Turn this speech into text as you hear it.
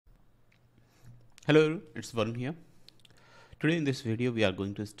Hello, it's Varun here. Today in this video we are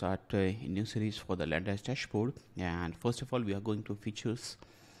going to start a new series for the Learndash dashboard, and first of all we are going to features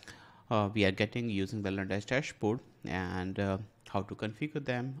we are getting using the Learndash dashboard, and how to configure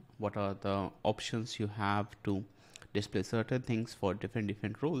them, what are the options you have to display certain things for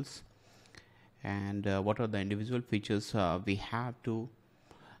different roles, and what are the individual features we have to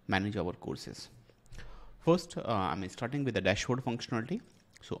manage our courses. First, I'm starting with the dashboard functionality.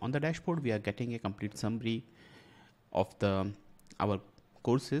 So on the dashboard, we are getting a complete summary of our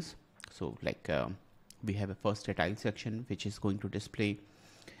courses. So we have a first a tile section which is going to display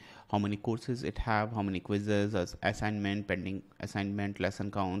how many courses it have, how many quizzes, as assignment, pending assignment, lesson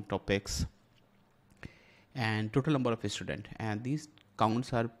count, topics, and total number of students. And these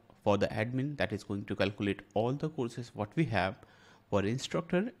counts are for the admin, that is going to calculate all the courses what we have. For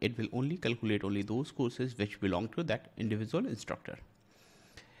instructor, it will only calculate only those courses which belong to that individual instructor.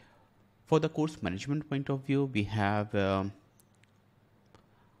 For the course management point of view, we have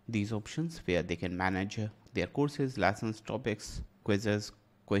these options where they can manage their courses, lessons, topics, quizzes,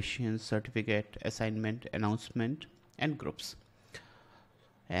 questions, certificate, assignment, announcement, and groups.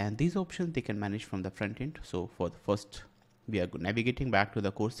 And these options they can manage from the front end. So for the first, we are navigating back to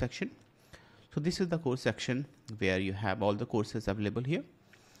the course section. So this is the course section where you have all the courses available here.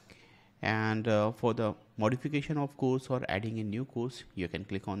 And for the modification of course or adding a new course, you can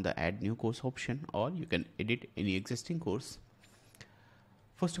click on the add new course option, or you can edit any existing course.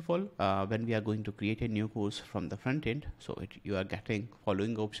 First of all, when we are going to create a new course from the front end, so you are getting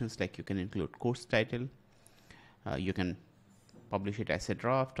following options, like you can include course title, you can publish it as a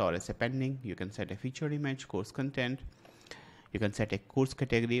draft or as a pending, you can set a featured image, course content, you can set a course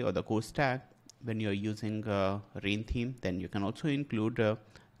category or the course tag. When you are using rain theme, then you can also include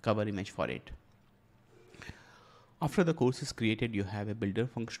cover image for it. After the course is created, you have a builder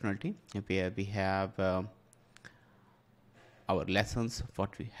functionality where we have our lessons,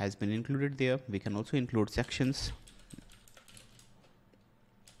 what has been included there. We can also include sections.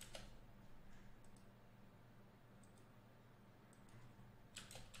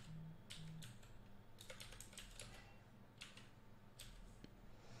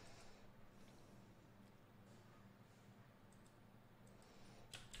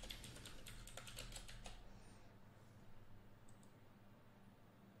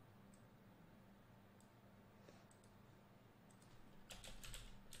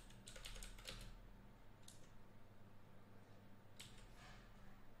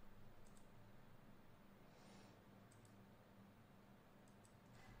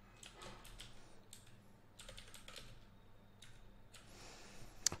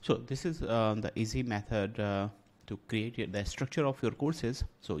 So this is the easy method to create the structure of your courses.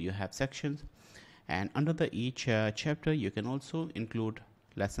 So you have sections, and under the each chapter you can also include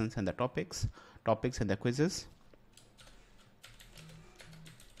lessons and the topics and the quizzes.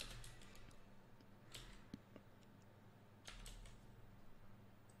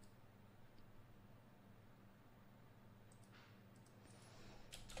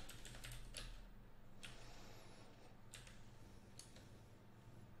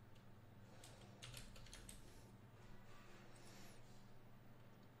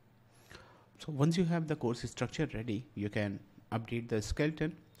 So once you have the course structure ready, you can update the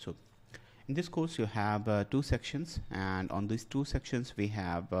skeleton. So in this course you have 2 sections, and on these 2 sections we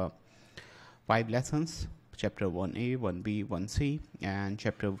have 5 lessons, chapter 1A, 1B, 1C, and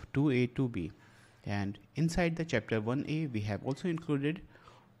chapter 2A, 2B. And inside the chapter 1A we have also included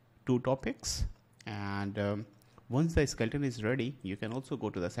 2 topics. And once the skeleton is ready, you can also go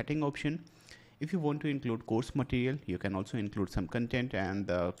to the setting option. If you want to include course material, you can also include some content and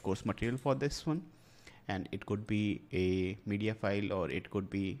the course material for this one, and it could be a media file, or it could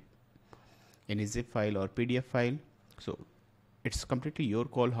be any zip file or PDF file. So it's completely your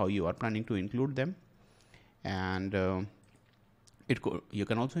call how you are planning to include them. And you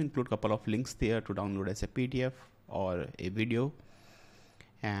can also include couple of links there to download as a PDF or a video.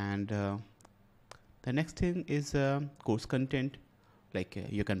 And the next thing is course content.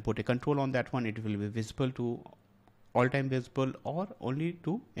 You can put a control on that one. It will be visible to all time visible or only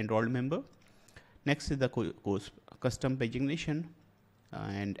to enrolled member. Next is the course custom pagination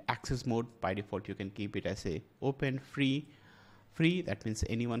and access mode. By default you can keep it as a open, free. That means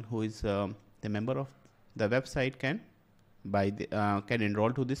anyone who is the member of the website can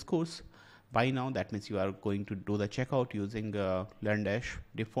enroll to this course. Buy now, that means you are going to do the checkout using Learndash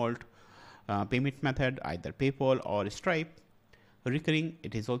default payment method, either PayPal or Stripe. Recurring,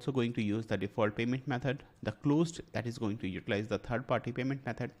 it is also going to use the default payment method. The closed, that is going to utilize the third-party payment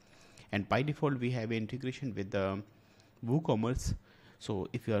method. And by default we have an integration with the WooCommerce. So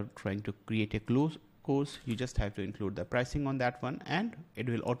if you are trying to create a close course, you just have to include the pricing on that one, and it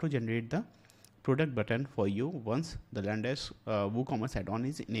will auto generate the product button for you once the Learndash WooCommerce add-on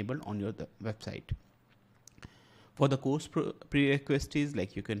is enabled on your website. For the course prerequisites,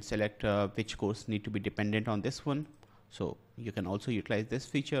 like you can select which course need to be dependent on this one. So you can also utilize this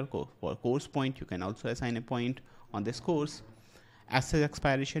feature. For course point, you can also assign a point on this course. Access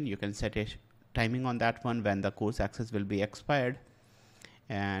expiration, you can set a timing on that one when the course access will be expired,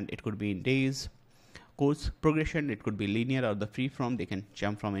 and it could be in days. Course progression, it could be linear or the free form. They can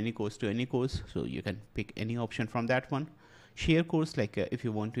jump from any course to any course, so you can pick any option from that one. Share course, like if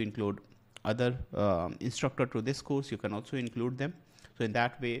you want to include other instructor to this course, you can also include them. So in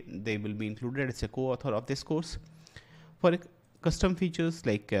that way, they will be included as a co-author of this course. For custom features,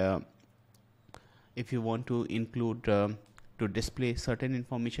 like if you want to include to display certain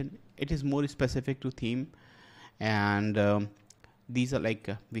information, it is more specific to theme, and these are like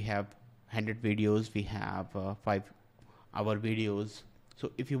we have 100 videos, we have 5-hour videos.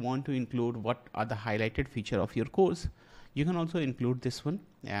 So if you want to include what are the highlighted feature of your course, you can also include this one.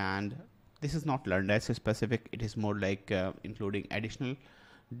 And this is not Learndash specific, it is more like including additional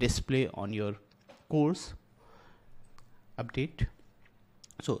display on your course update.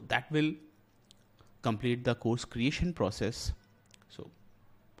 So that will complete the course creation process. So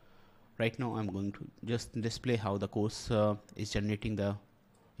right now I'm going to just display how the course is generating the,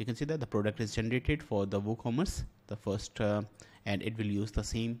 you can see that the product is generated for the WooCommerce, the first, and it will use the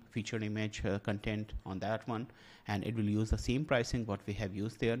same featured image content on that one, and it will use the same pricing what we have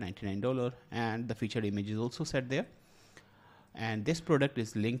used there, $99, and the featured image is also set there. And this product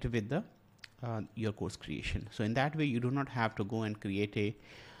is linked with the your course creation. So in that way, you do not have to go and create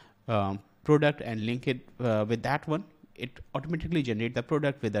a product and link it with that one. It automatically generates the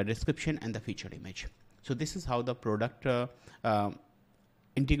product with the description and the featured image. So this is how the product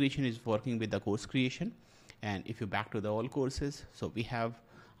integration is working with the course creation. And if you back to the all courses, so we have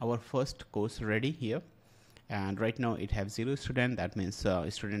our first course ready here, and right now it has 0 student. That means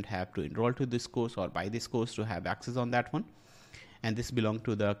student have to enroll to this course or buy this course to have access on that one, and this belong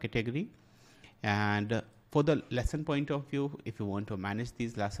to the category. And for the lesson point of view, if you want to manage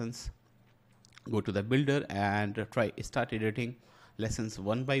these lessons, go to the builder and start editing lessons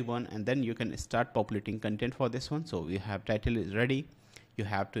one by one, and then you can start populating content for this one. So we have title is ready. You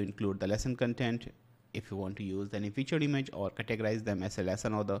have to include the lesson content. If you want to use any featured image or categorize them as a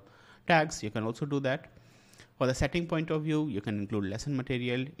lesson or the tags, you can also do that. For the setting point of view, you can include lesson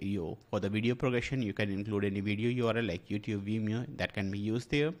material. For the video progression, you can include any video URL like YouTube, Vimeo, that can be used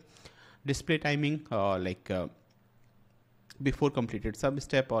there. Display timing, before completed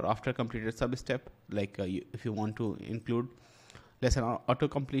sub-step or after completed sub-step, like if you want to include lesson auto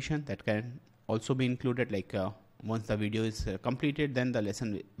completion, that can also be included, like once the video is completed, then the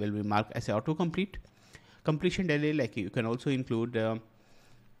lesson will be marked as auto complete. Completion delay, like you can also include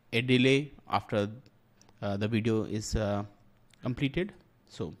a delay after the video is completed.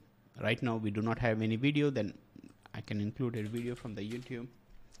 So right now we do not have any video, then I can include a video from the YouTube.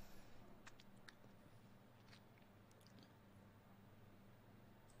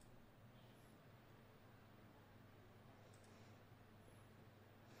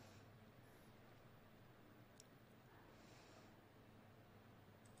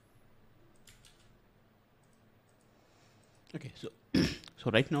 Okay, so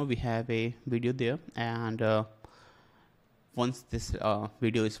so right now we have a video there, and once this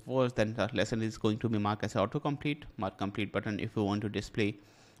video is paused, then the lesson is going to be marked as autocomplete. Mark complete button if you want to display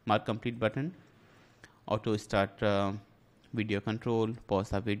mark complete button. Auto start video control, pause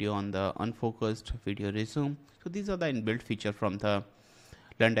the video on the unfocused, video resume. So these are the inbuilt feature from the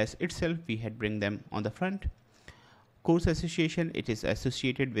Learndash itself. We had bring them on the front. Course association, it is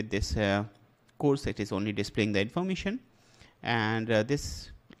associated with this course. It is only displaying the information, and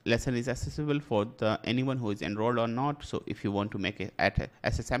this lesson is accessible for anyone who is enrolled or not. So if you want to make it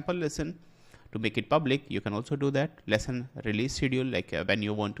as a sample lesson to make it public, you can also do that. Lesson release schedule, like when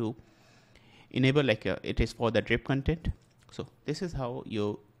you want to enable, like it is for the drip content. So this is how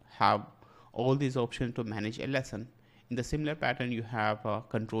you have all these options to manage a lesson. In the similar pattern, you have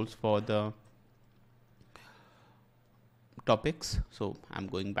controls for the topics. So I'm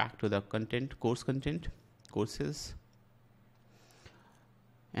going back to the content, courses,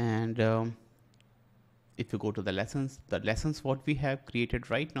 and if you go to the lessons what we have created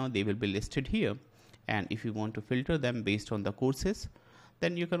right now, they will be listed here. And if you want to filter them based on the courses,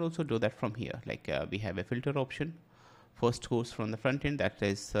 then you can also do that from here. Like we have a filter option, first course from the front end, that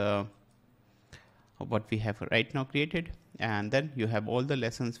is what we have right now created, and then you have all the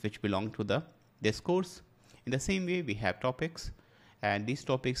lessons which belong to this course. In the same way, we have topics, and these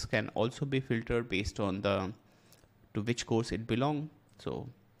topics can also be filtered based on the to which course it belong. So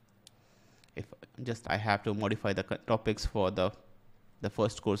if just I have to modify the topics for the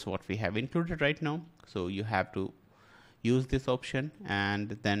first course what we have included right now. So you have to use this option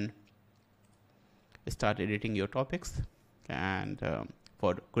and then start editing your topics. And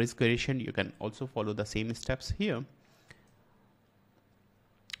for quiz creation, you can also follow the same steps here.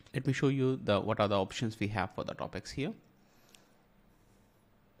 Let me show you what are the options we have for the topics here.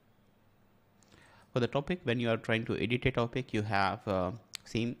 For the topic, when you are trying to edit a topic, you have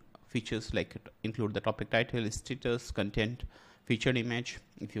same features like include the topic title, status, content, featured image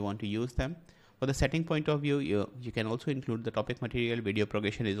if you want to use them. For the setting point of view, you can also include the topic material, video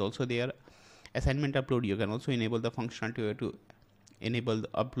progression is also there. Assignment upload, you can also enable the functionality to enable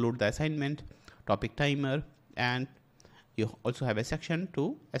upload the assignment, topic timer, and you also have a section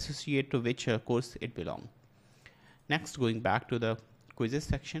to associate to which course it belongs. Next, going back to the quizzes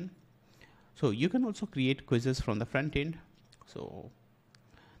section. So you can also create quizzes from the front end. So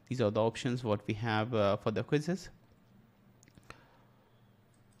these are the options what we have for the quizzes.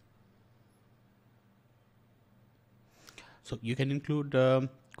 So you can include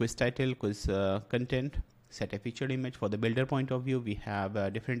quiz title, quiz content, set a featured image. For the builder point of view, we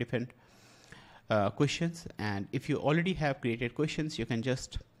have different questions, and if you already have created questions, you can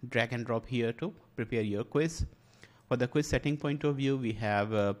just drag and drop here to prepare your quiz. For the quiz setting point of view, we have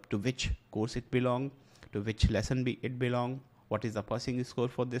to which course it belongs, to which lesson it belongs, what is the passing score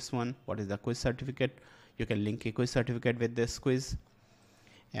for this one, what is the quiz certificate. You can link a quiz certificate with this quiz,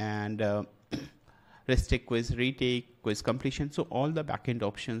 and restrict quiz, retake, quiz completion. So all the backend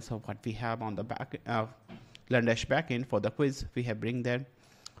options of what we have on the back Learndash backend for the quiz, we have bring them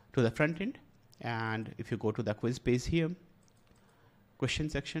to the front end. And if you go to the quiz page here, question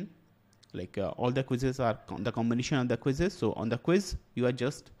section, like all the quizzes are the combination of the quizzes. So on the quiz, you are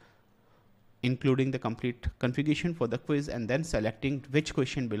just including the complete configuration for the quiz and then selecting which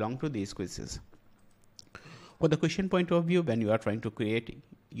question belong to these quizzes. For the question point of view, when you are trying to create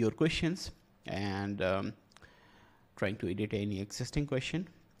your questions and trying to edit any existing question.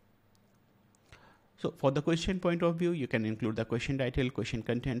 So for the question point of view, you can include the question title, question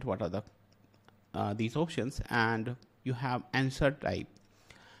content, what are the these options, and you have answer type.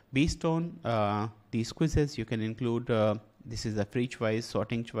 Based on these quizzes, you can include this is a free choice,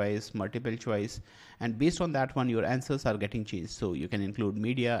 sorting choice, multiple choice, and based on that one, your answers are getting changed. So you can include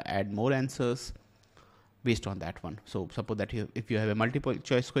media, add more answers based on that one. So suppose that if you have a multiple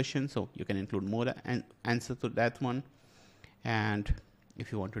choice question, so you can include more answers to that one, and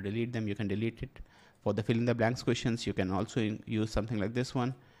if you want to delete them, you can delete it. For the fill in the blanks questions, you can also use something like this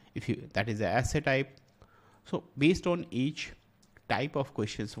one. If you that is the essay type. So based on each type of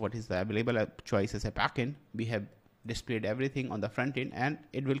questions, what is the available choice as a backend, we have displayed everything on the front end, and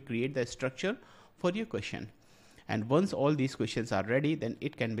it will create the structure for your question. And once all these questions are ready, then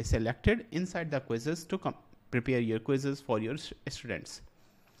it can be selected inside the quizzes to prepare your quizzes for your students.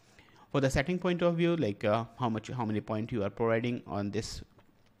 For the setting point of view, like how many points you are providing on this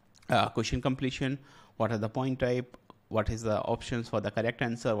question completion, what are the point type, what is the options for the correct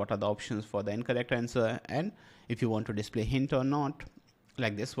answer, what are the options for the incorrect answer, and if you want to display hint or not,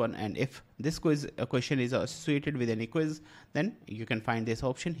 like this one. And if this question is associated with any quiz, then you can find this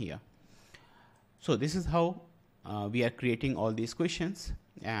option here. So this is how we are creating all these questions,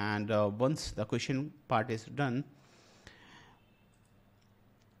 and once the question part is done,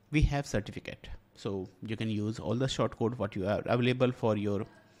 we have certificate. So you can use all the shortcode what you are available for your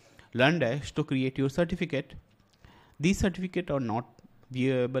Learndash to create your certificate. These certificates are not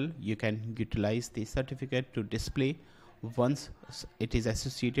viewable. You can utilize the certificate to display once it is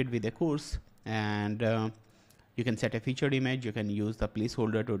associated with a course, and you can set a featured image. You can use the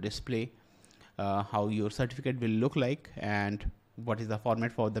placeholder to display how your certificate will look like, and what is the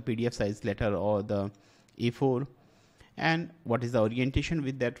format for the PDF size letter or the A4, and what is the orientation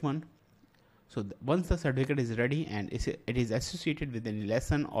with that one. So once the certificate is ready and it is associated with any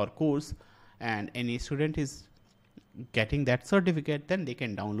lesson or course, and any student is getting that certificate, then they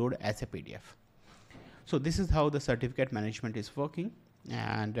can download as a PDF. So this is how the certificate management is working,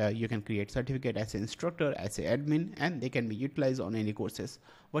 and you can create certificate as an instructor, as an admin, and they can be utilized on any courses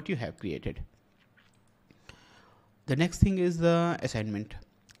what you have created. The next thing is the assignment.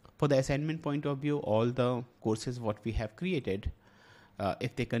 For the assignment point of view, all the courses what we have created,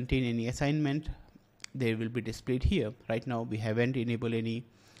 if they contain any assignment, they will be displayed here. Right now we haven't enabled any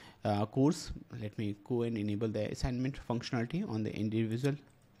course. Let me go and enable the assignment functionality on the individual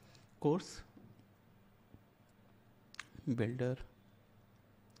course. Builder,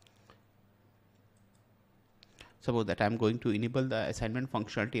 Suppose that I'm going to enable the assignment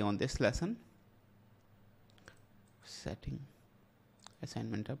functionality on this lesson. Setting,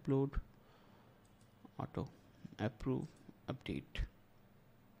 assignment upload, auto approve, update.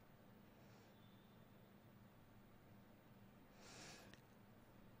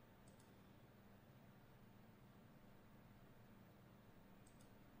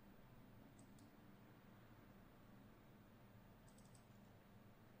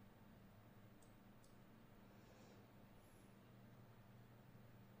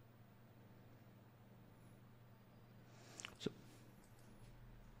 So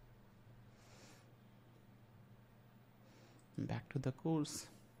back to the course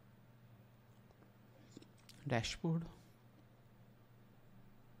dashboard.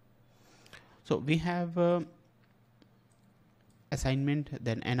 So we have assignment,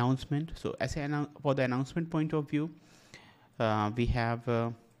 then announcement. So as for the announcement point of view, we have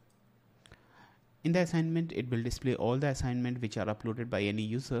in the assignment, it will display all the assignment which are uploaded by any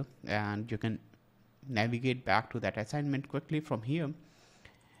user, and you can navigate back to that assignment quickly from here.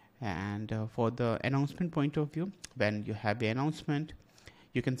 And for the announcement point of view, when you have the announcement,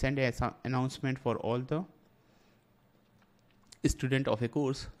 you can send an announcement for all the student of a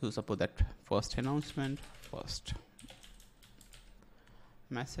course. So suppose that first announcement, first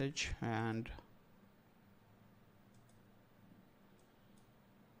message, and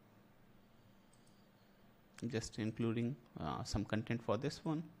just including some content for this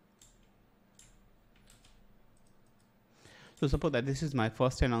one. So suppose that this is my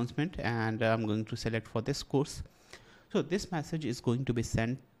first announcement, and I'm going to select for this course. So this message is going to be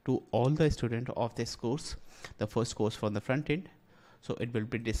sent to all the students of this course, the first course from the front end. So it will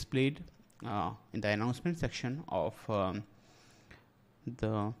be displayed in the announcement section of all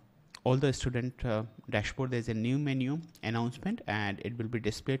the student dashboard. There's a new menu, announcement, and it will be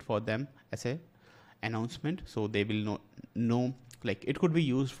displayed for them as a announcement. So they will know, like it could be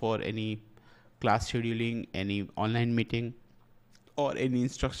used for any class scheduling, any online meeting, or any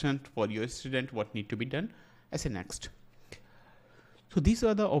instruction for your student what need to be done as a next. So these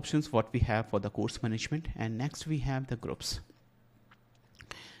are the options what we have for the course management. And next we have the groups.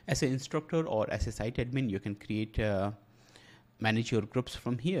 As an instructor or as a site admin, you can create manage your groups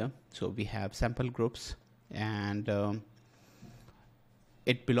from here. So we have sample groups, and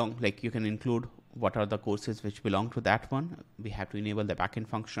it belong, like you can include what are the courses which belong to that one. We have to enable the backend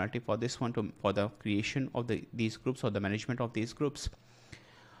functionality for this one for the creation of these groups or the management of these groups.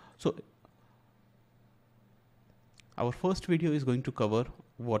 So our first video is going to cover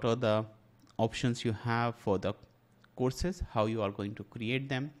what are the options you have for the courses, how you are going to create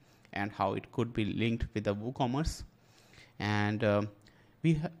them, and how it could be linked with the WooCommerce. And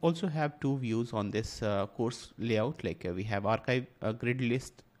we also have two views on this course layout, like we have archive grid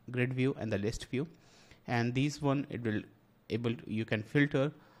view and the list view. And these one, it will you can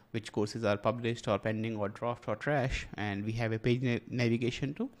filter which courses are published or pending or draft or trash, and we have a page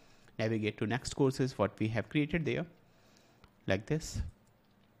navigation to navigate to next courses what we have created there, like this.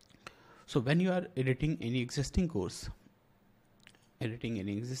 So when you are editing any existing course,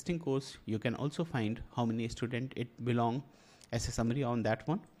 you can also find how many students it belong as a summary on that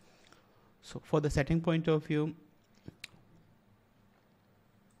one. So for the setting point of view,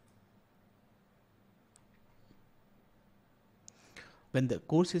 when the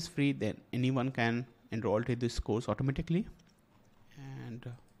course is free, then anyone can enroll to this course automatically.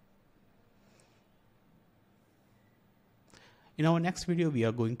 And in our next video, we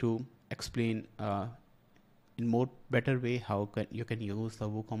are going to explain in more better way how you can use the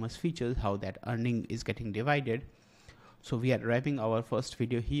WooCommerce features, how that earning is getting divided. So we are wrapping our first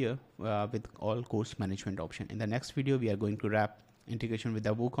video here with all course management option. In the next video, we are going to wrap integration with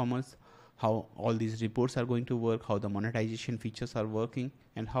the WooCommerce, how all these reports are going to work, how the monetization features are working,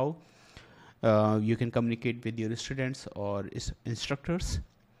 and how you can communicate with your students or instructors,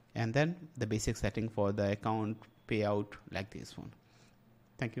 and then the basic setting for the account payout, like this one.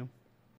 Thank you.